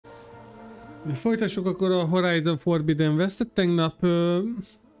Folytassuk akkor a Horizon Forbidden West-et. Tegnap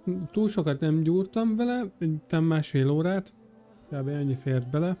túl sokat nem gyúrtam vele, másfél órát. Kb. Ennyi fért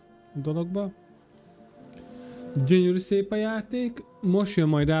bele a dologba. Gyönyörű szép a játék. Most jön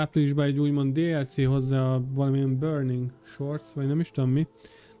majd áprilisban egy úgymond DLC hozzá, a valamilyen Burning Shorts, vagy nem is tudom mi.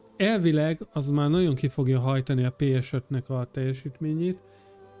 Elvileg az már nagyon ki fogja hajtani a PS5-nek a teljesítményét.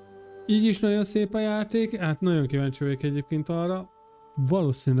 Így is nagyon szép a játék, hát nagyon kíváncsi vagyok egyébként arra.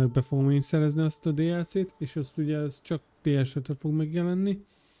 Valószínűleg be fogom én szerezni azt a DLC-t, és azt ugye ez csak PS5-re fog megjelenni.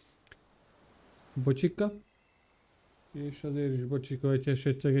 Bocsika. És azért is bocsika, hogy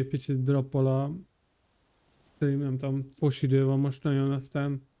esetleg egy picit droppol a... nem tudom, fos idő van most nagyon,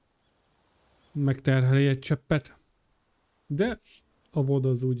 aztán megterheli egy cseppet. De a VOD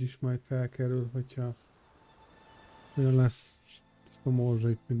az úgyis majd felkerül, hogyha olyan lesz ezt a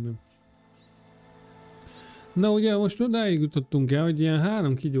morzsait minden. Na ugye most odáig jutottunk el, hogy ilyen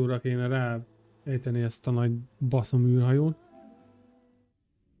 3 kígyóra kéne ráejteni ezt a nagy baszom űrhajót.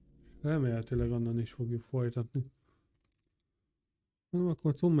 Remélhetőleg onnan is fogjuk folytatni. Nem,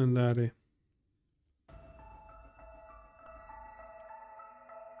 akkor kommentet.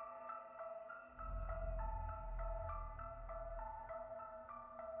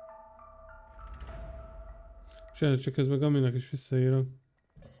 Sajnos csak közben Gaminak is visszaírok.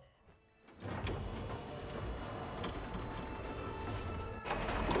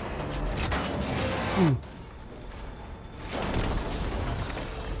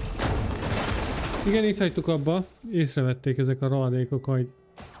 Igen, itt hagytuk abba. Észrevették ezek a rohadékok, hogy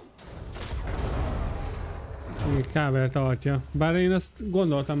még kábel tartja. Bár én azt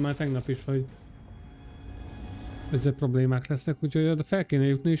gondoltam már tegnap is, hogy ezzel problémák lesznek, úgyhogy oda fel kéne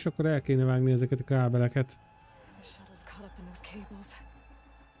jutni, és akkor el kéne vágni ezeket a kábeleket.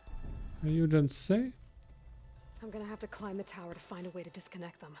 You don't say? I'm gonna have to climb the tower to find a way to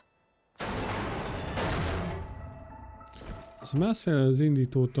disconnect them. Ez mász fel az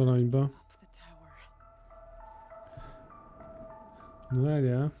indító toronyba. Na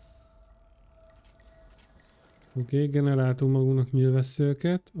várjál. Oké, generáltunk magunknak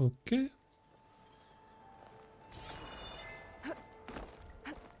nyílvesszőket. Oké.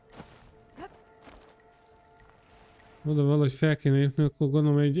 Oda valahogy fel kéne jutni, akkor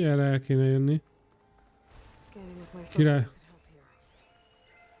gondolom, hogy erre el kéne jönni. Király.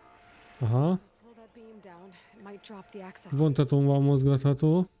 Aha. Vontatóval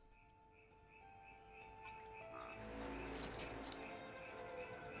mozgatható.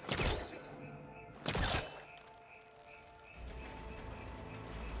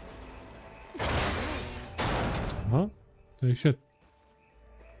 Aha. De is jött.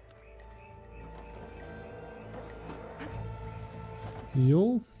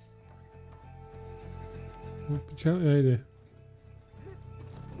 Jó. Ide.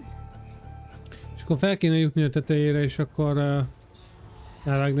 És akkor fel kéne jutni a tetejére, és akkor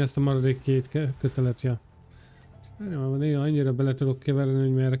elvágni ezt a maradék 2 kötelet. Ja. Néha annyira bele tudok keverni,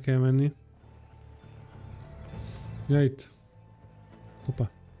 hogy merre kell menni. Ja, itt. Hoppá.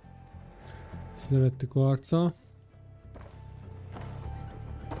 Ezt levettük arca.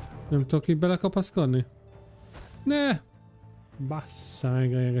 Nem tudok itt belekapaszkodni? Ne! Bassza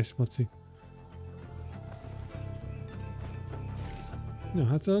meg a jeges moci. Ja,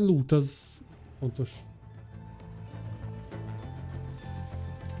 hát a loot az fontos.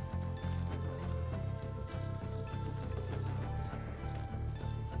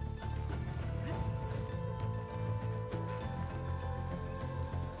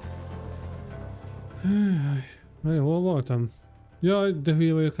 Hely, hol voltam? Jaj, de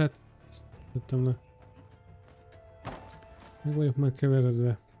hülye vagyok, hát tettem le. Meg vagyok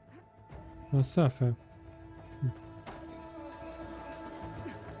megkeveredve. Basszál fel.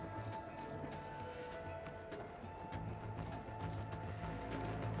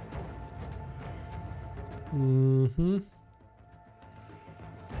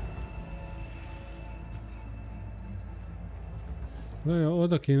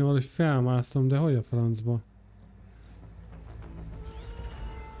 Oda kéne valahogy felmásznom, de hogy a francba?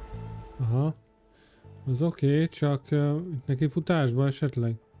 Aha. Az oké, csak neki futásba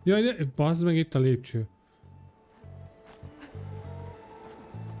esetleg. Jaj, de bazd meg itt a lépcső.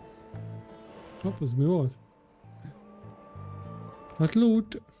 Hopp, az mi volt? Hát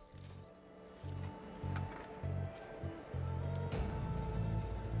loot.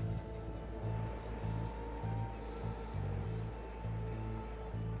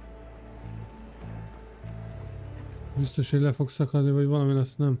 Biztos, hogy le fog szakadni, vagy valami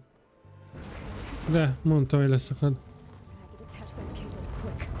lesz, nem? De, mondta, hogy leszakad.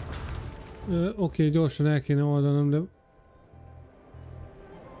 Oké, gyorsan el kéne oldanom, de...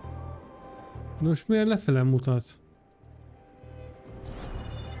 Most miért lefele mutat?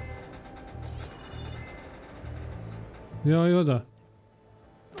 Jaj, oda.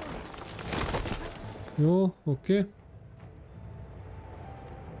 Jó, oké.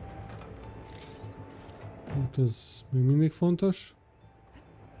 Hát ez még mindig fontos.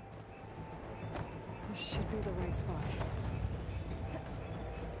 This should be the right spot.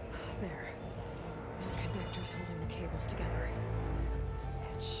 There. The connector's holding the cables together.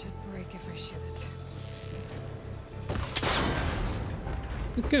 It should break if I shoot it.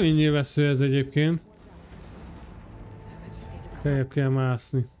 Keményé vesző ez egyébként. Now I just need to Feljebb kell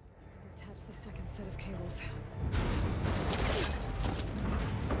mászni. attach the second set of cables.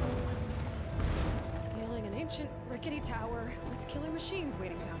 Scaling an ancient rickety tower with killer machines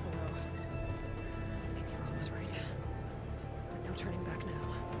waiting down below. Maybe Rob was right. But no turning back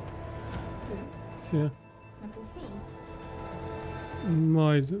now. Szia.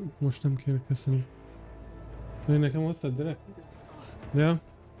 Majd most nem kérek, köszönöm. Hogy nekem hoztad direkt? Ja?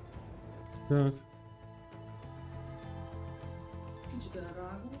 Jött. Kicsit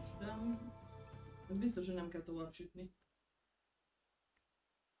elrágós, de ez biztos, hogy nem kell tovább sütni.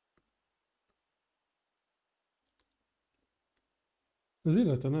 Az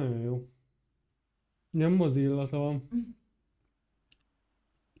illata nagyon jó. Nem mozi illata van.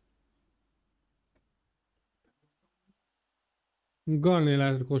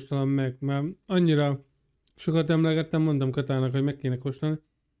 Garnélát kóstolom meg, mert annyira sokat emlegettem, mondom Katának, hogy meg kéne kóstolni.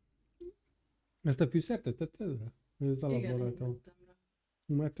 Ezt a fűszert tetted rá? Ez alapban Igen, rajta van. tettem rá.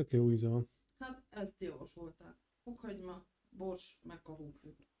 Már tök jó íze van. Hát ezt javasolták. Fokhagyma, bors, meg kahúfű.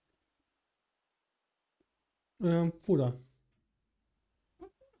 Olyan fura.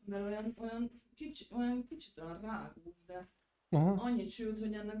 De olyan kicsit olyan rágós, de Aha. annyit sült,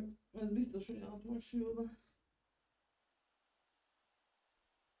 hogy ennek ez biztos, hogy át van sülve.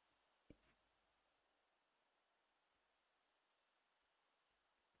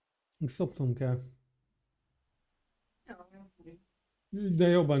 Szoknom kell. Ja, olyan furi. De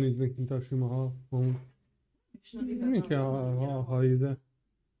jobban ízlik, mint a sima hal. Nincs a hal íze.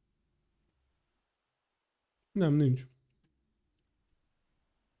 Nem, nincs.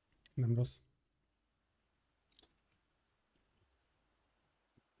 Nem rossz.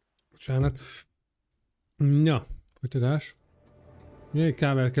 Bocsánat. Ja, folytatás. Egy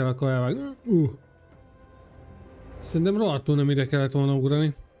kábel kell a kajávágni. Szerintem rohadtul nem ide kellett volna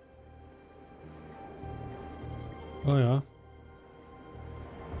ugrani. Ajá.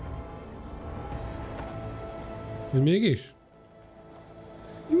 Hogy mégis?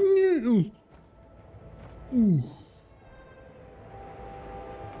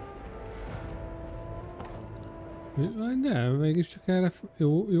 De, mégiscsak erre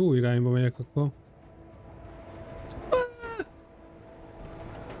jó irányba megyek akkor.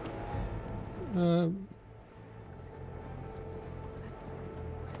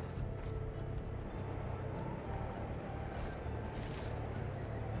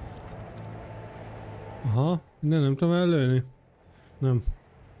 Aha, nem tudom ellőni. Nem.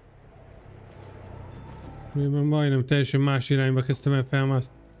 Majdnem teljesen más irányba kezdtem el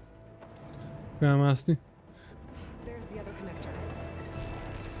felmászni.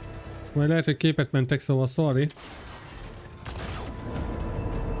 Majd lehet, hogy képet mentek, szóval sorry.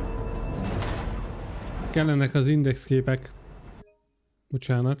 Kellenek az index képek.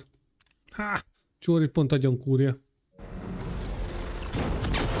 Bocsánat. Há! Csóri pont agyon kúrja.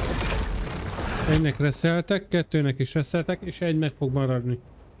 Egynek reszeltek, kettőnek is reszeltek, és egy meg fog maradni.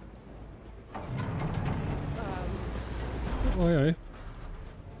 Ajaj.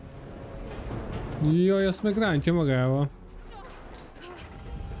 Jaj, azt meg rántja magával.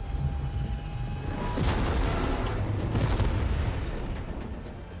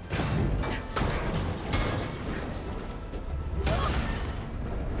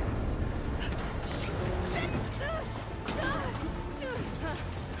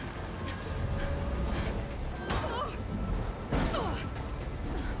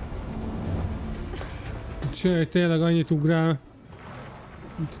 Csaj, tényleg annyit ugrál,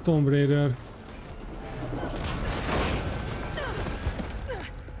 mint a Tomb Raider.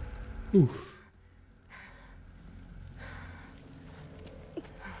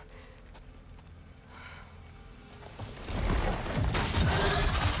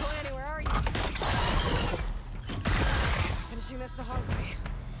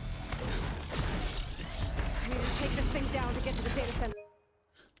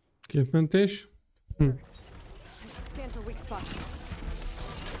 Képmentés.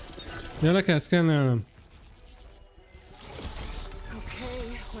 Ja, le kell szkennelnem.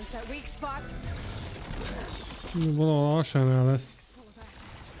 Valahol alsánál lesz.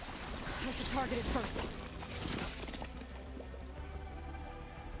 should target it first.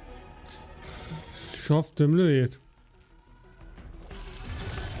 Sav tömlőjét?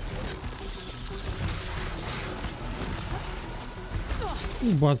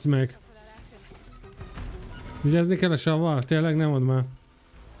 Bazd meg! Vigyázni kell a savval? Tényleg nem ad már.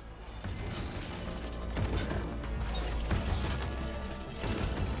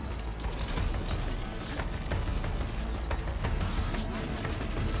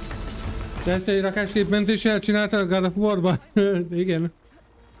 De ezt egy rakásképmentés elcsináltál a God of War-ba? Igen.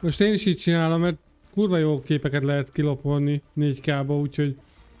 Most én is így csinálom, mert kurva jó képeket lehet kilopolni 4K-ba, úgyhogy...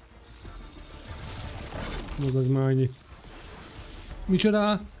 Mozog már annyi.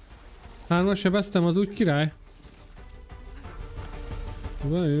 Micsoda? 3-as sebeztem, az úgy király.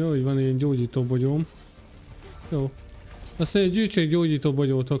 Jó, hogy van ilyen gyógyító bogyóm. Jó. Azt mondja, gyűjtsék gyógyító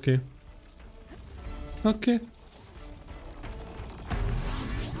bogyót, oké. Oké.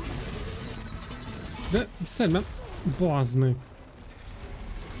 De szerintem... Bazd meg.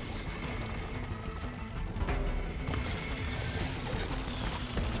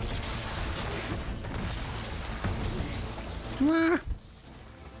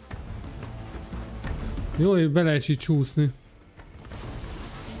 Jó, hogy be lehet így csúszni.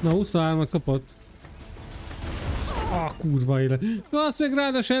 Na, 23-at kapott. Kurva élet. Na, azt meg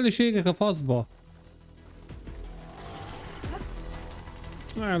ráadásul el is égek a faszba.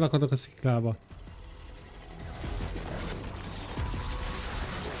 Elakadok a sziklába.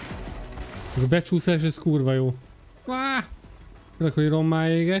 Ez a becsúszás, ez kurva jó. Főleg, hogy rommá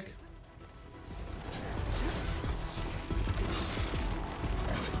égek.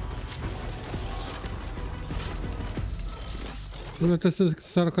 Tudod ezt a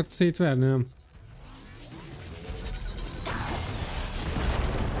szarakat szétverni, nem?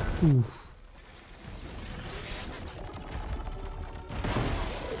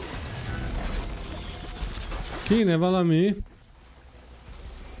 Kéne valami...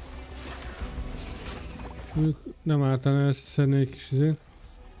 Nem ártana összeszedni egy kis izét.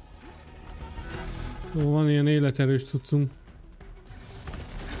 Ó, van ilyen életerős cuccunk.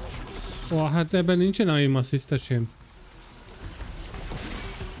 Ó, hát ebben nincsen aim assist, esém.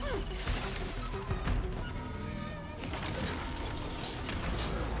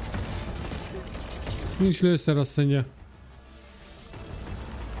 Nincs lőszer, azt mondja.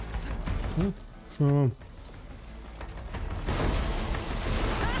 Most már van.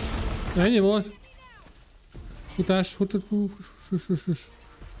 Ennyi volt. Futás, fuss.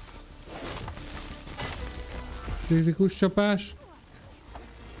 Kritikus csapás.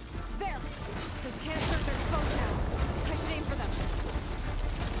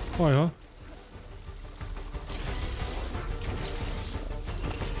 Hajha.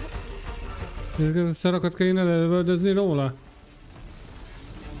 Ezeket a szarakat kéne lelövöldözni róla?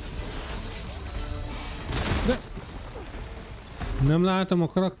 De... Nem látom a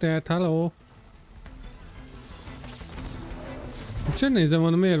karaktert, halló? Csak nézem,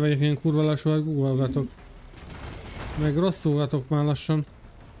 van, miért vagyok ilyen kurva lassú, hogy googolgatok. Meg rosszulgatok már lassan.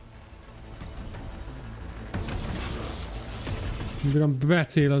 Bírom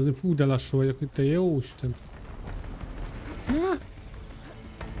becélozni, fú de lassú vagyok itt, jó Isten.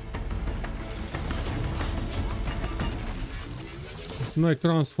 Nagy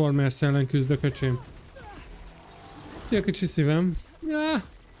Transformers ellen küzdök, öcsém. Szia kicsi szívem.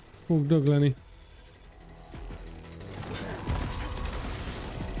 Fog dögleni.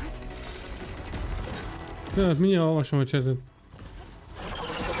 Jött, mindjárt olvasom a chatet.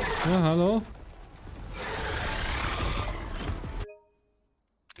 Halló.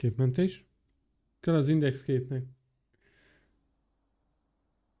 Képmentés. Kell az index képnek.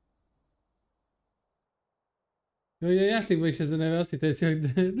 Jó, a játékban is ez a neve, azt hittem csak,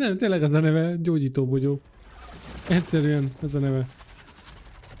 de nem, tényleg az a neve, gyógyítóbogyó. Egyszerűen ez a neve.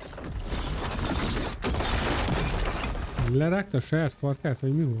 Lerágta a saját farkát,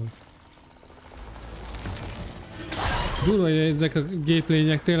 vagy mi volt? Durva, hogy ezek a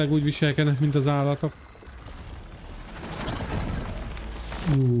géplények tényleg úgy viselkednek, mint az állatok.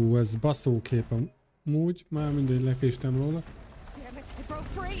 Ez baszókép amúgy, már mindegy, lekéstem róla.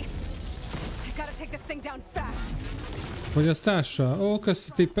 Fogyasztással? Ó,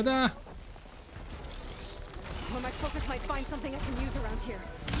 köszi tipped,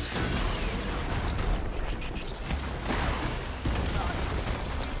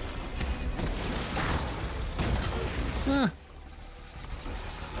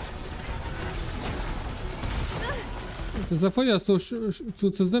 Ez a fogyasztós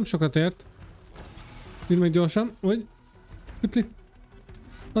cucc, ez nem sokat ért. Írd meg gyorsan, hogy... Tipli.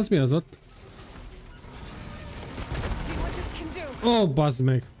 Az mi az ott? Ó, bazd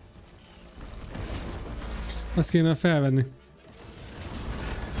meg! Azt kéne felvenni.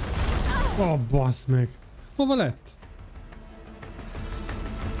 Oh, bassz meg. Hova lett?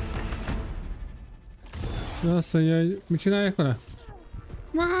 De azt mondja, hogy mit csináljak vele?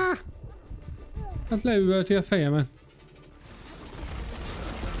 Hát leüvölti a fejemet.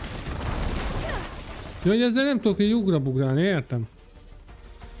 Jó, hogy ezzel nem tudok így ugrabugrálni, értem.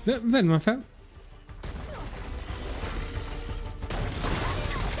 De vedd már fel.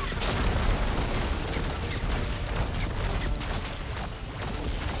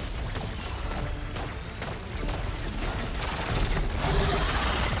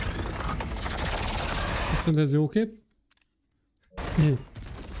 Viszont ez jó kép.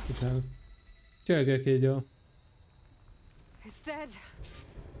 Bocsánat. Csörgök így a... It's dead.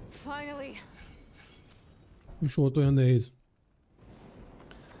 Finally. És volt olyan nehéz.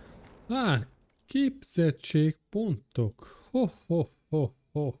 Képzettségpontok. Ho. Ho.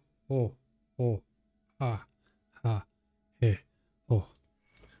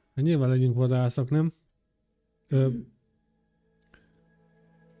 Nyilván legyünk vadászak, nem?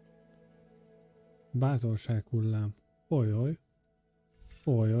 Bátorság hullám. Olyoj.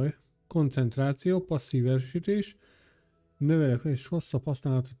 Koncentráció, passzív erősítés. Növelek és hosszabb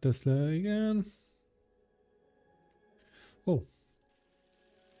használatot tesz le, igen. Ó.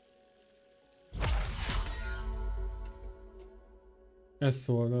 Ez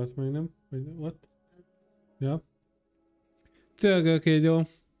szolgált még, nem? Vagy what? Ja. Cörgőkígyó.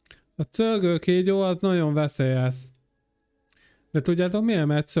 A cörgőkígyó az nagyon veszélyes. De tudjátok milyen?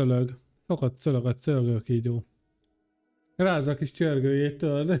 Mert cölög. Szokott cölög a cörgőkígyó. Rázza a kis csörgőjét,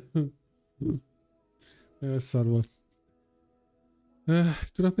 tudod? Ez szar volt.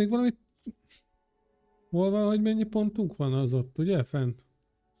 Tudod még valamit? Hol van, hogy mennyi pontunk van az ott, ugye? Fent?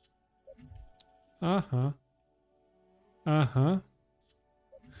 Aha.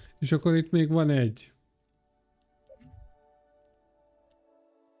 És akkor itt még van egy.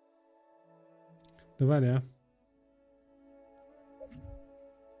 De várjál.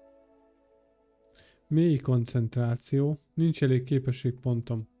 Mély koncentráció. Nincs elég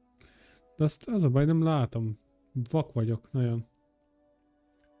képességpontom. De azt az a baj, nem látom. Vak vagyok, nagyon.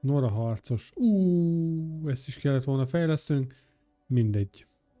 Nora harcos. Ezt is kellett volna fejlesztünk. Mindegy.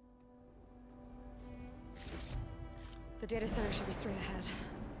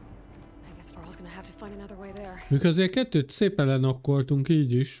 Miközben kettőt szépen lenakkoltunk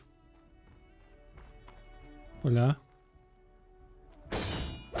így is. Hollá.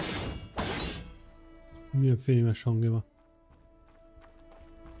 Milyen fémes hangja van.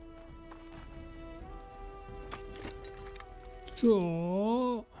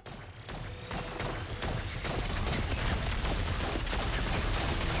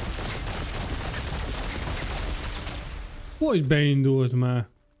 Hogy beindult már?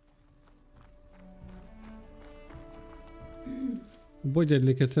 A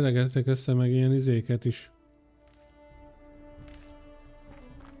bogyedliket szeregettek össze, meg ilyen izéket is.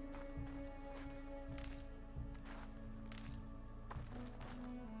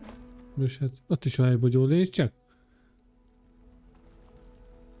 És hát ott is van egy bogyó, nézd csak!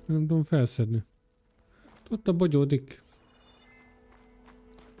 Nem tudom felszedni. Ott a bogyódik.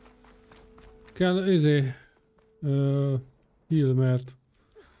 Kell heal, mert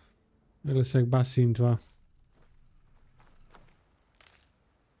leszek baszintva.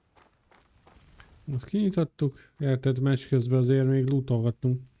 Azt kinyitottuk, érted, meccs közben azért még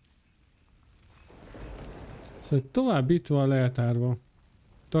lootolgattunk. Szóval tovább itt van leltárva.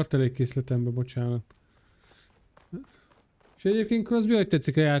 Tartalékkészletembe, bocsánat. És egyébként Crosby, hogy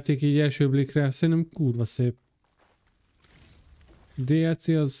tetszik a játék így első blikre, szerintem kurva szép. DLC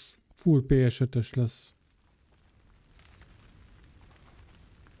az full PS5-ös lesz.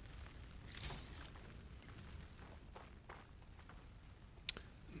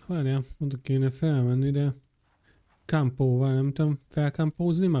 Várjál, oda kéne felmenni, de kampóval nem tudom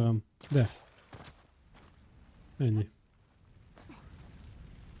felkampózni magam, de ennyi.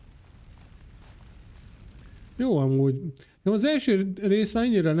 Jó amúgy. Jó, az első rész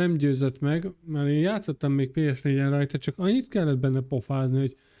annyira nem győzött meg, mert én játszottam még PS4-en rajta, csak annyit kellett benne pofázni,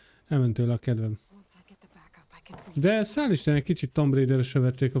 hogy elment tőle a kedvem. De szál Isten, egy kicsit Tomb Raider-esre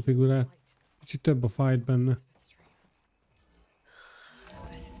vették a figurát. Kicsit több a fight benne.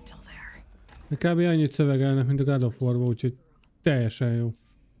 De kb. Annyit szövegelnek, mint a God of War-ba, úgyhogy teljesen jó.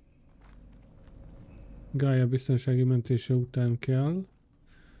 Gaia biztonsági mentése után kell.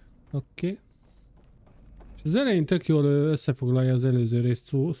 Oké. Az elején tök jól összefoglalja az előző részt,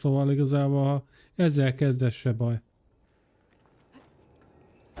 szóval igazából ha ezzel kezdesz, se baj.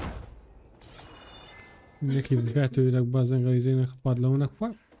 Neki vetődök bazen a izének a padlónak.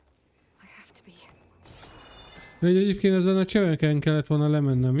 Hogy egyébként ezen a csöveken kellett volna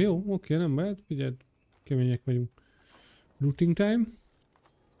lemennem. Jó, oké, nem baj, figyeld, kemények vagyunk. Looting time.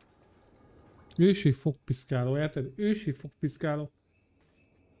 Ősi fogpiszkáló, érted? Ősi fogpiszkáló.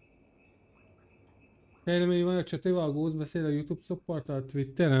 Fejlemény van a csatéval, a Ghost beszél a YouTube szopporttal, a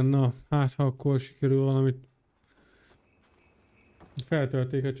Twitteren, na, hát ha akkor sikerül valamit.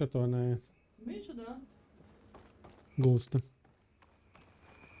 Feltölték a csatornáját. Micsoda? Ghost-nak.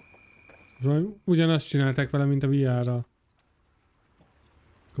 Ugyanazt csinálták vele, mint a VR-ral.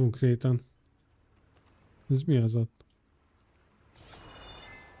 Konkrétan. Ez mi az ott?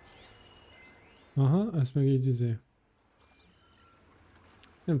 Aha, ezt meg így izé.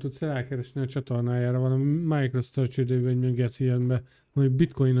 Nem tudsz rákeresni a csatornájára, valami Microsoft idejű, meg geci jön be. Vagy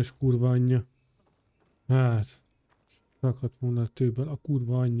bitcoinos kurva anyja. Hát. Szakadt volna a tőből, a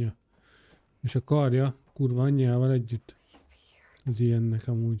kurva anyja. És a karja a kurva anyjával együtt. Ez ilyennek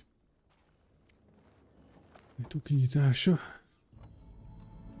amúgy. Egy kinyitása.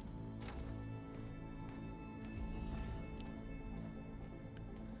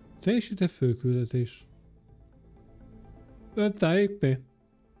 Teljesített főküldetés. Tájék.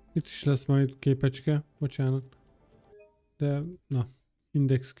 Itt is lesz majd képecske, bocsánat. De, na,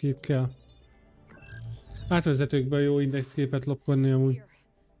 indexkép kell. Átvezetőkben jó indexképet lopkodni amúgy.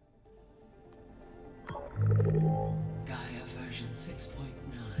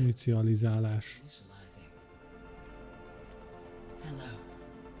 Inicializálás.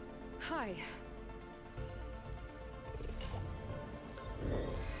 Hi.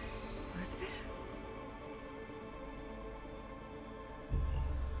 Elizabeth?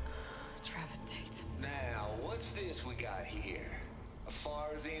 Travestate. Now, what's this we got here? A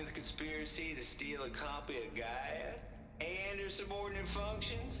Farzian's conspiracy to steal a copy of Gaia? And her subordinate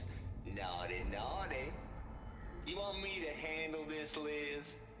functions? Naughty, naughty. You want me to handle this,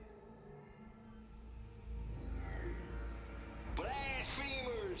 Liz?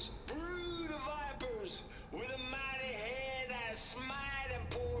 Blasphemers! Brood of vipers! With a mighty hand I smite and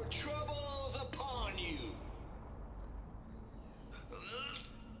pour troubles upon you!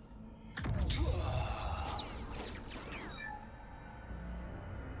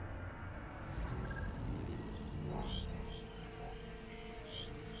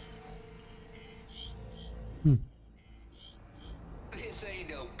 This ain't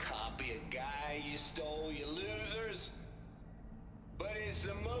no copy of Guy you stole, you losers. But it's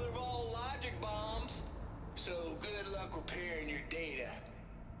the mother of all logic bombs. So good luck repairing your data.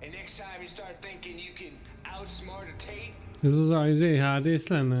 And next time you start thinking you can outsmart a tape. Ez az HD-s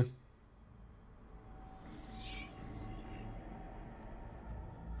lenne?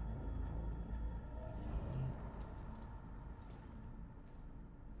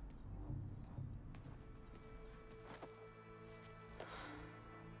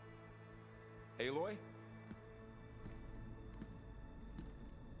 Aloy?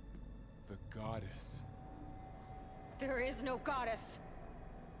 The goddess. There is no goddess.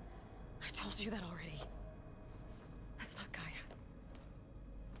 I told you that already. That's not Gaia.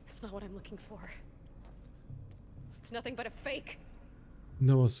 It's not what I'm looking for. It's nothing but a fake.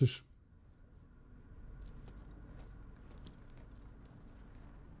 Ne basszus.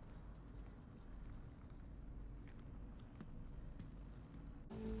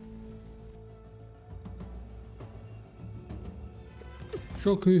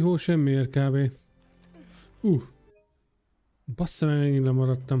 Sok hűhó semmiért kb. Bassza meg, megint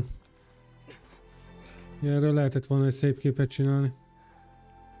lemaradtam. Erről lehetett volna egy szép képet csinálni.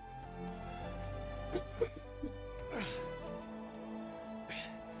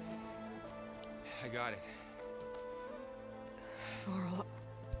 I got it. Varl,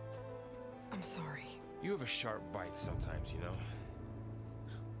 I'm sorry. You have a sharp bite sometimes, you know?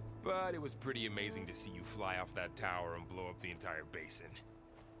 But it was pretty amazing to see you fly off that tower and blow up the entire basin.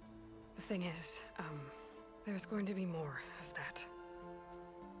 The thing is, there's going to be more of that.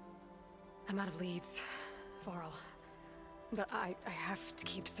 I'm out of leads, Varl. But I have to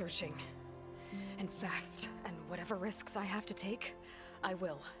keep searching. And fast. And whatever risks I have to take, I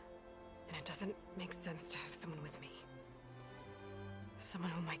will. And it doesn't make sense to have someone with me.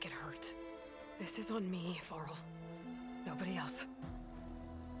 Someone who might get hurt. This is on me, Varl. Nobody else.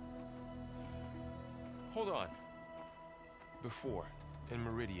 Hold on. Before, in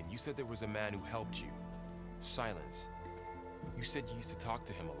Meridian, you said there was a man who helped you. Silence. You said you used to talk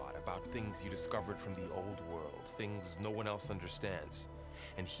to him a lot about things you discovered from the old world, things no one else understands.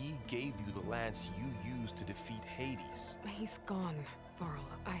 And he gave you the lance you used to defeat Hades. He's gone, Varl.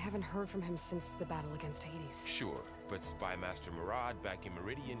 I haven't heard from him since the battle against Hades. Sure, but Spy Master Murad back in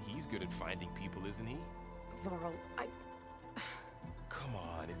Meridian, he's good at finding people, isn't he? Varl, Come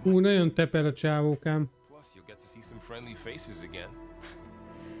on. Nagyon teper a csávókám. Plus, Plus, you'll get to see some friendly faces again.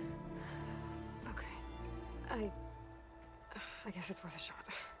 Okay. I guess it's worth a shot.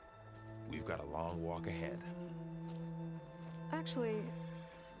 We've got a long walk ahead. Actually,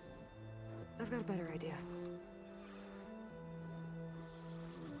 I've got a better idea.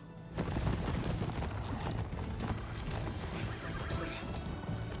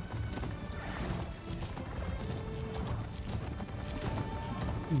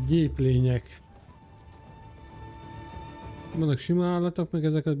 Géplények. Vannak sima állatok, meg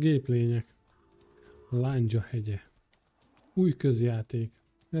ezek a géplények. Lándzsa hegye. Új közjáték.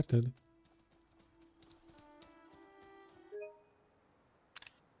 Érted?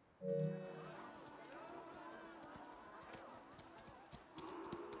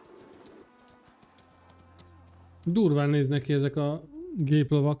 Durván néznek ki ezek a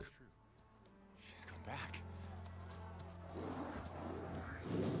géplovak.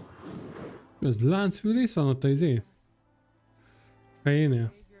 Ez láncfűrész van ott a izé?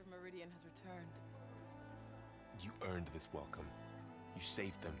 Fejénél? You earned this welcome. You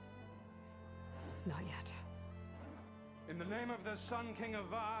saved them. Not yet. In the name of the Sun King of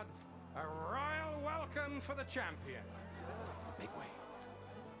Vard, a royal welcome for the champion. Make way.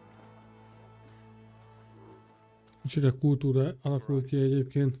 Micsoda kultúra alakult ki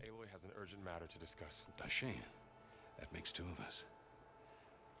egyébként. Aloy has an urgent matter to discuss. Dashane, that makes two of us.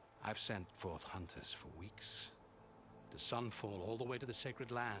 I've sent forth hunters for weeks, to sunfall all the way to the sacred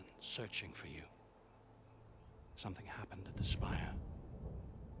land, searching for you. Something happened at the spire.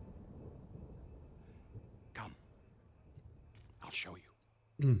 Come. I'll show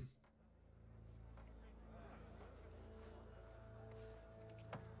you.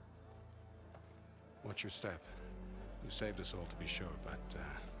 Watch your step. You saved us all, to be sure, but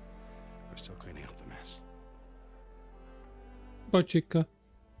we're still cleaning up the mess. Pacsika.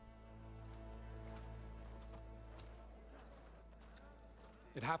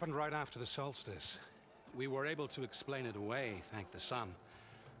 It happened right after the solstice. We were able to explain it away, thank the sun.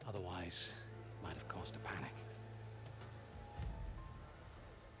 Otherwise, it might have caused a panic.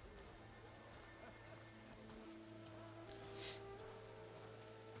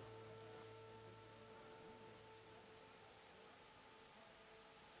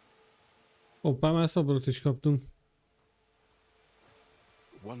 Hoppá, már szobrot is kaptunk.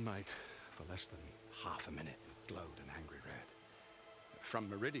 One night, for less than half a minute, it glowed an angry red. From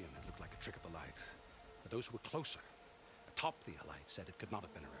Meridian, it looked like a trick of the light. But those who were closer, atop the light, said it could not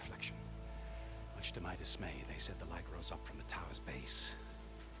have been a reflection. Much to my dismay, they said the light rose up from the tower's base.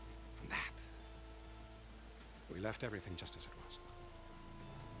 From that. We left everything just as it was.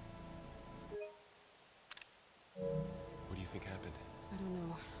 What do you think happened? I don't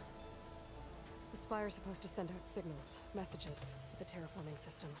know. The Spire's supposed to send out signals, messages for the terraforming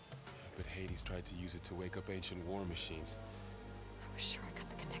system. But Hades tried to use it to wake up ancient war machines. I was sure I got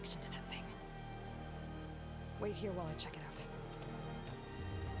the connection to that thing. Wait here while I check it out.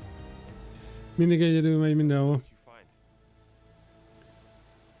 Mindig egyedül megy mindenhol. What you find?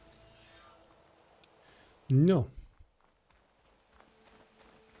 No.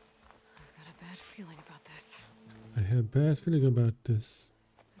 I've got a bad feeling about this. I have a bad feeling about this.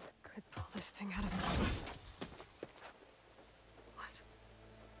 I could pull this thing out of my... What?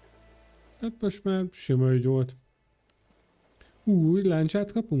 Hát most már sima ügy volt. Új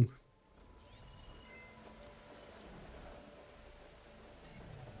láncsát kapunk?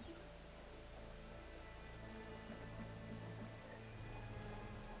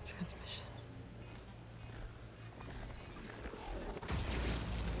 Transmission.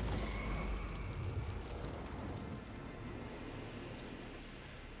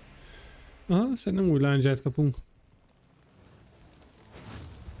 Aha, szerintem új láncsát kapunk.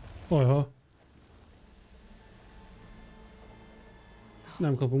 Ajha.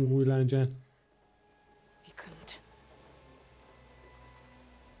 Nem kapunk új láncsát. He couldn't.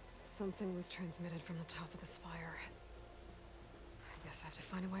 Something was transmitted from the top of the spire. I guess I have to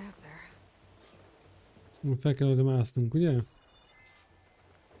find a way up there. Fel kell oda másznunk, ugye?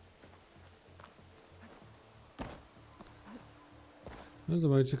 Az a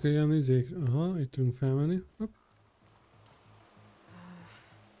baj, csak ilyen izék. Aha, itt tudunk felmenni. Hopp.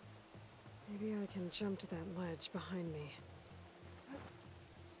 Maybe I can jump to that ledge behind me.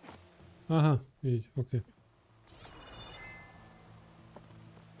 Aha, így, oké.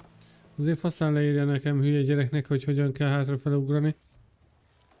 Azért faszán leírja nekem hülye gyereknek, hogy hogyan kell hátrafele ugrani.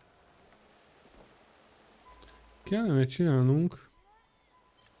 Kellene csinálnunk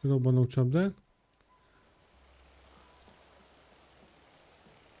robbanó csapdát.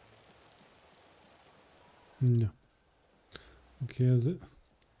 Ja. Oké,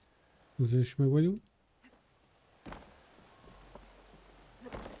 ezzel is meg vagyunk.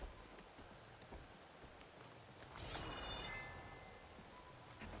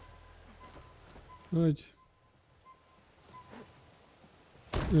 Hogy...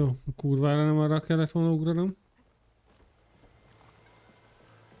 Jó, kurvára nem arra kellett volna ugranom.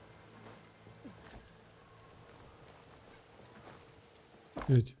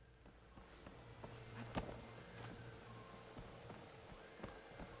 Úgy.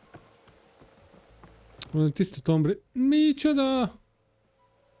 Van tiszta tombri... Micsoda?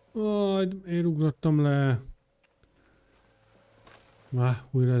 Én ugrottam le.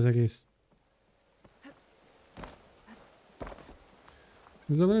 Újra az egész.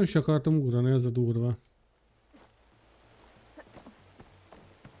 Ezzel nem is akartam ugrani, ez a durva.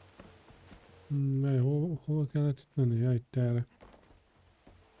 Hova kellett itt menni? Ja, itt erre.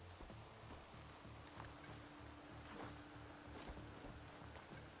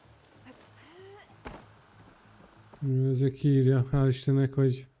 Ezért kiírja, hál' Istennek,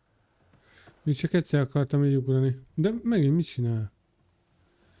 hogy még csak egyszer akartam így ugrani. De megint mit csinál?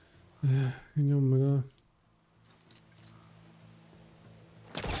 Nyom meg a...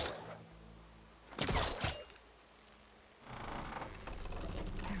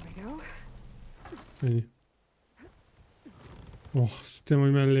 Ennyi. Azt hiszem,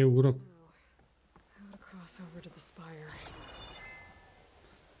 hogy mellé ugrok.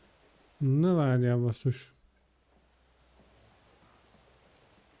 Na várjál, basszus.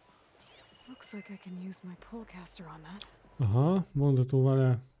 Aha, mondhatóval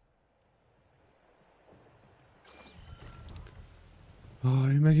el.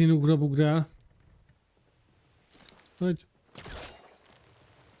 Megint ugrál. Hogy?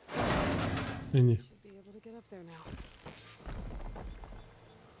 Ennyi.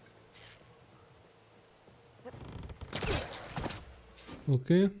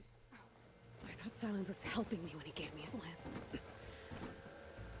 Okay. I thought Silence was helping me when he gave me his lance. But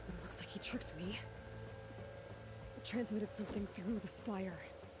it looks like he tricked me. It transmitted something through the spire.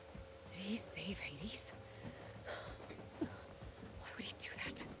 Did he save Hades? Why would he do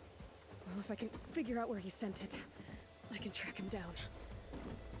that? Well, if I can figure out where he sent it, I can track him down.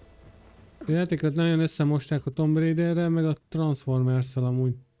 A játékot nagyon összemosták a Tomb Raiderrel, meg a Transformers-szel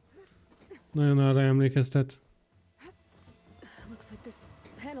amúgy. Nagyon arra emlékeztet.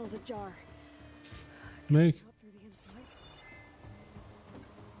 Melyik?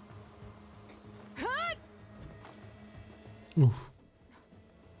 An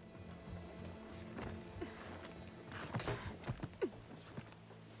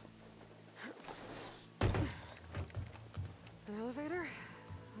elevator?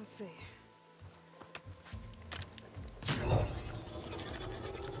 Let's see.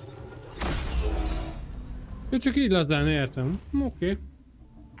 Ő csak így lazán értem. Oké.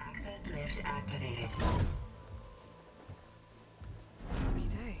 Access lift activated. Lucky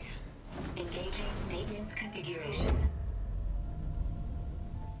day. Engaging maintenance configuration. The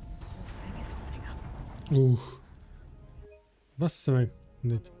whole thing is opening up. Bassza meg. I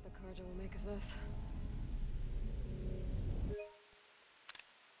wonder what the Carja will make of this.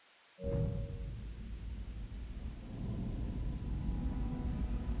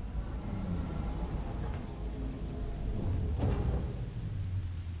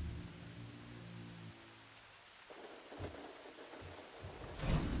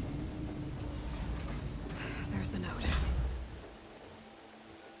 There's the note.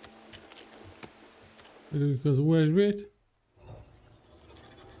 Előjük az USB-t.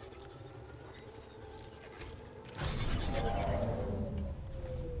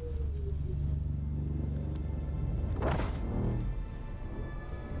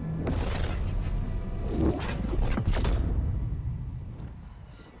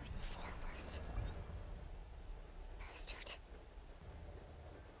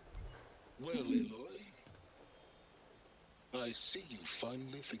 Well, Aloy, I see you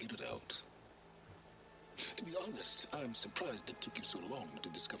finally figured it out. To be honest, I'm surprised it took you so long to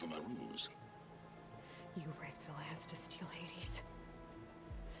discover my rules. You rigged the lance to steal Hades.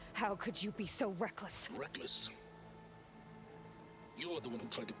 How could you be so reckless? Reckless? You're the one who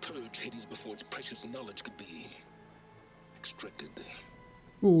tried to purge Hades before its precious knowledge could be extracted.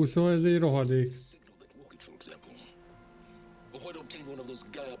 Szóval ez egy rohadék. Signal that woke it, for example. Or why to obtain one of those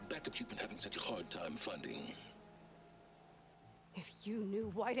Gaia backups you've been having such a hard time finding? If you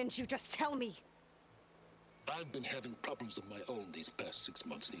knew, why didn't you just tell me? I've been having problems of my own these past 6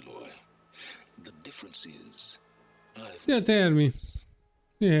 months, Aloy. The difference is, Ja, Termi.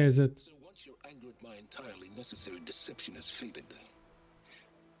 Mi a helyzet? So once your anger at my entirely necessary deception has faded,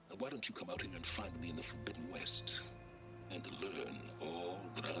 why don't you come out here and find me in the Forbidden West and learn all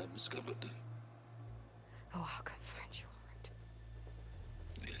that I've discovered? Oh, I'll come find you, all right?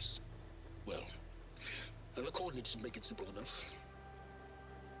 Yes. Well, the coordinates make it simple enough.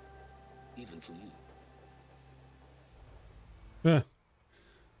 even for you.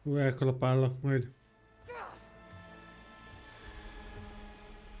 Elkalapállak majd.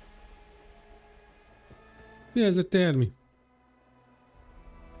 Mi ez a termi?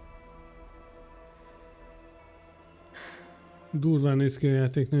 Durván néz ki a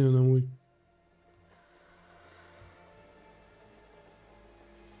játék, nagyon amúgy.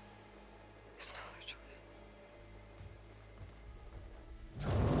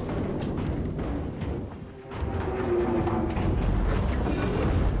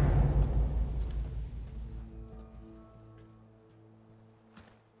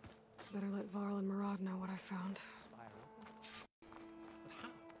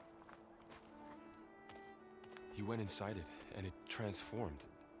 You went inside it, and it transformed,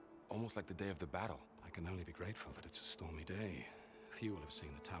 almost like the day of the battle. I can only be grateful that it's a stormy day. Few will have seen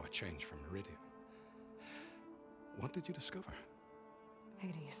the tower change from Meridian. What did you discover?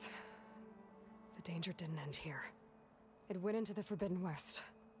 Hades. The danger didn't end here. It went into the Forbidden West.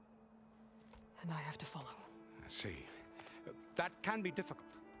 And I have to follow. I see. That can be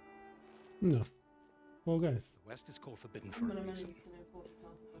difficult. No. Well, guys. The West is called Forbidden for a reason.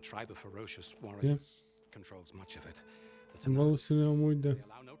 A tribe of ferocious warriors controls much of it. Valószínű amúgy, de... They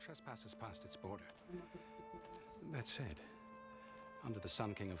allow no trespassers past its border. That said, under the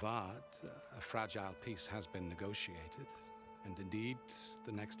Sun King of Ard, a fragile peace has been negotiated, and indeed,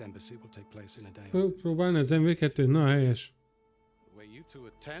 the next embassy will take place in a day. Próbálni az MV2, na helyes. Were you to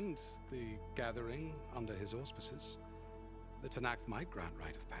attend the gathering under his auspices, the Tanakh might grant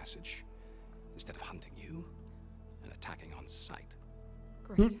right of passage, instead of hunting you and attacking on sight.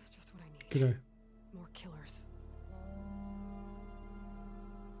 Great, just what I need. Király. More killers.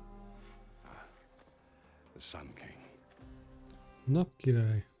 The Sun King. Nap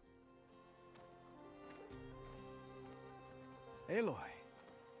király. Aloy,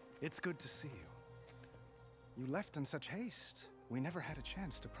 it's good to see you. You left in such haste. We never had a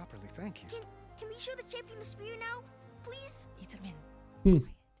chance to properly thank you. Can we show the champion the spear now, please?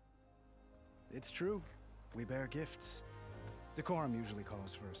 It's true. We bear gifts. Decorum usually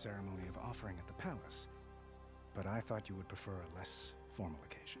calls for a ceremony of offering at the palace, but I thought you would prefer a less formal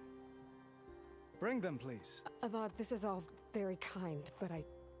occasion. Bring them, please. Avad, this is all very kind, but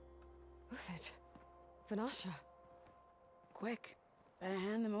Who's it? Vanasha. Quick. Better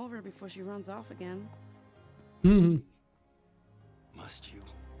hand them over before she runs off again. Must you?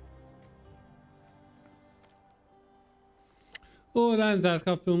 Ó, lántát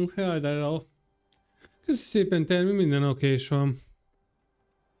kaptunk, jaj de jó. Köszi szépen, Termi, minden okés van.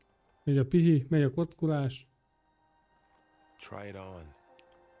 Megy a pihi, megy a kockulás. Try it on.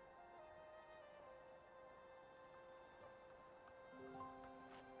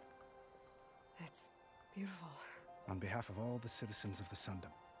 It's beautiful. On behalf of all the citizens of the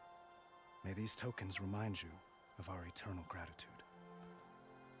Sundom, may these tokens remind you of our eternal gratitude.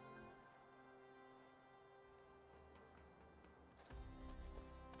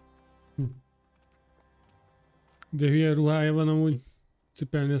 De hülye ruhája van amúgy.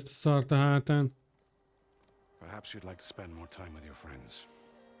 Cipelni ezt a szart a hátán. Perhaps you'd like to spend more time with your friends.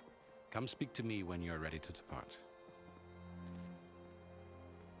 Come speak to me when you're ready to depart.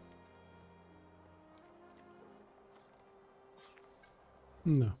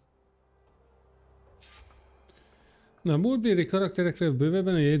 Na. Na, múltbéli karakterekről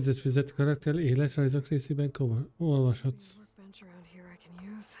bővebben a jegyzetfizet karakter életrajzok részében olvashatsz.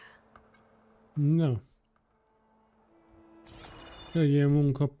 Na. Egy ilyen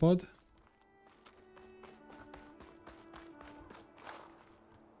munkapad.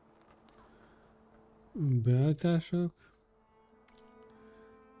 Beállítások.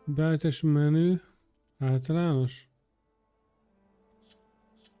 Beállítás menü. Általános.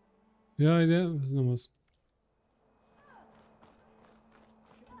 Jaj, de ez nem az.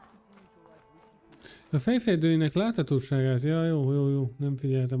 A fejfejdőinek láthatóságát. Ja, jó, nem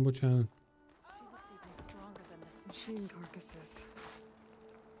figyeltem, bocsánat.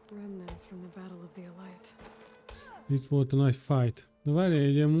 Itt volt a nagy fight. De várjál,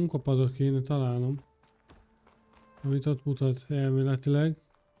 egy ilyen munkapadot kéne találnom. Amit ott mutat elméletileg.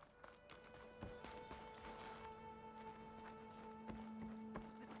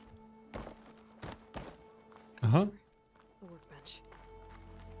 Aha.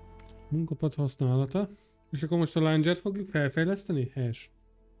 Munkapad használata. És akkor most a launcher-t fogjuk felfejleszteni? Helyes.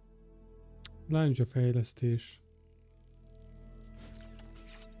 Launcher fejlesztés.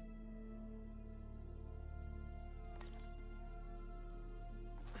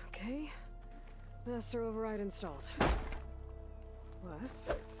 Okay. Master override installed. Plus,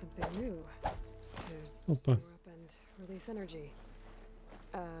 something new to store up and release energy.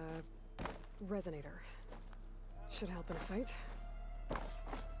 resonator. Should help in a fight.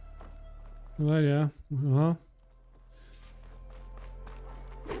 Várjál. Aha.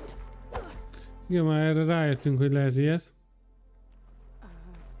 Igen, már erre rájöttünk, hogy lehet ilyet.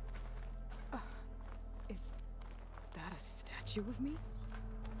 Is that a statue of me?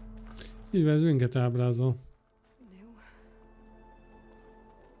 Így ez minket ábrázol.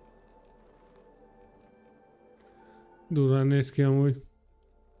 Durván néz ki amúgy.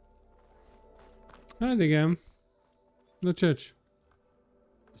 Hát igen. Na csöcs.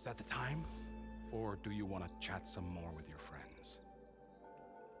 Is that the time? Or do you want to chat some more with your friends?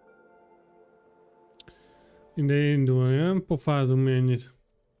 Ide indulni, nem? Pofázunk mi ennyit.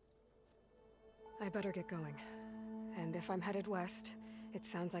 I better get going. And if I'm headed west, it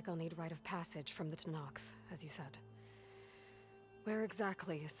sounds like I'll need rite of passage from the Tenakth, as you said. Where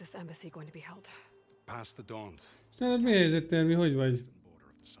exactly is this embassy going to be held? Past the Dawns. Tehát mi helyzettel, mi hogy vagy?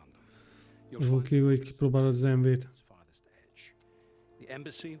 Azon kívül, hogy kipróbálod az MV-t. The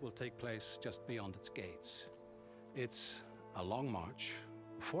embassy will take place just beyond its gates. It's a long march,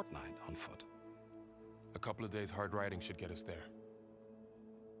 a fortnight on foot. A couple of days hard riding should get us there.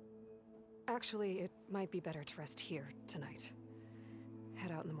 Actually, it might be better to rest here tonight.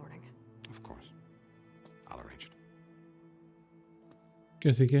 Head out in the morning. Of course. I'll arrange it.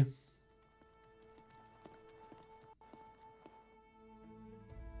 Köszike.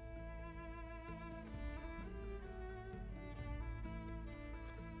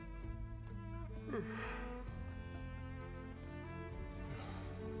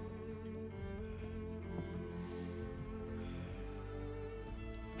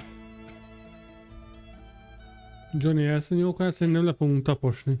 Johnny elszonyókál, szerintem le fogunk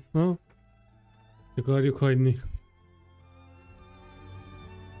taposni, ha? Akarjuk hagyni.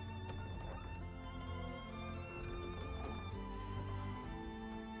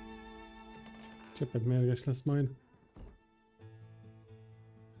 Csepet mérges lesz majd.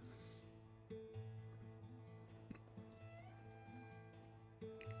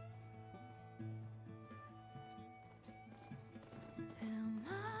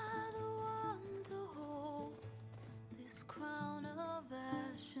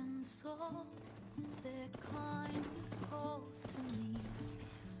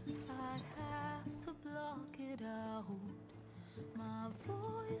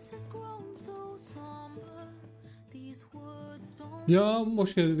 Ja,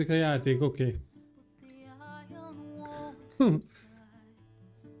 most kezdődik a játék, oké. Okay.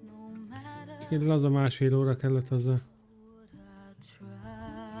 Az a másfél óra kellett hozzá.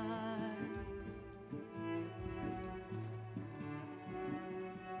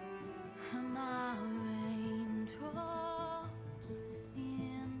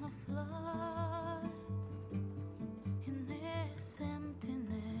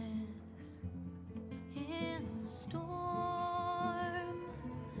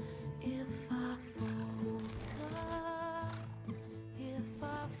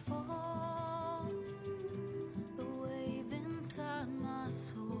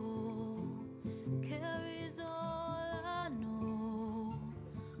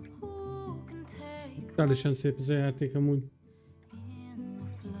 Teljesen szép ez a játék amúgy.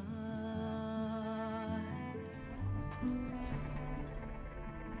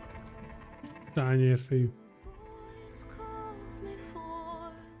 Tányérfejű.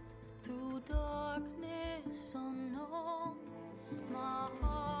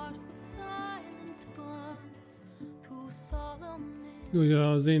 Ugye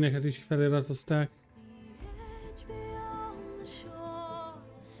az éneket is feliratozták.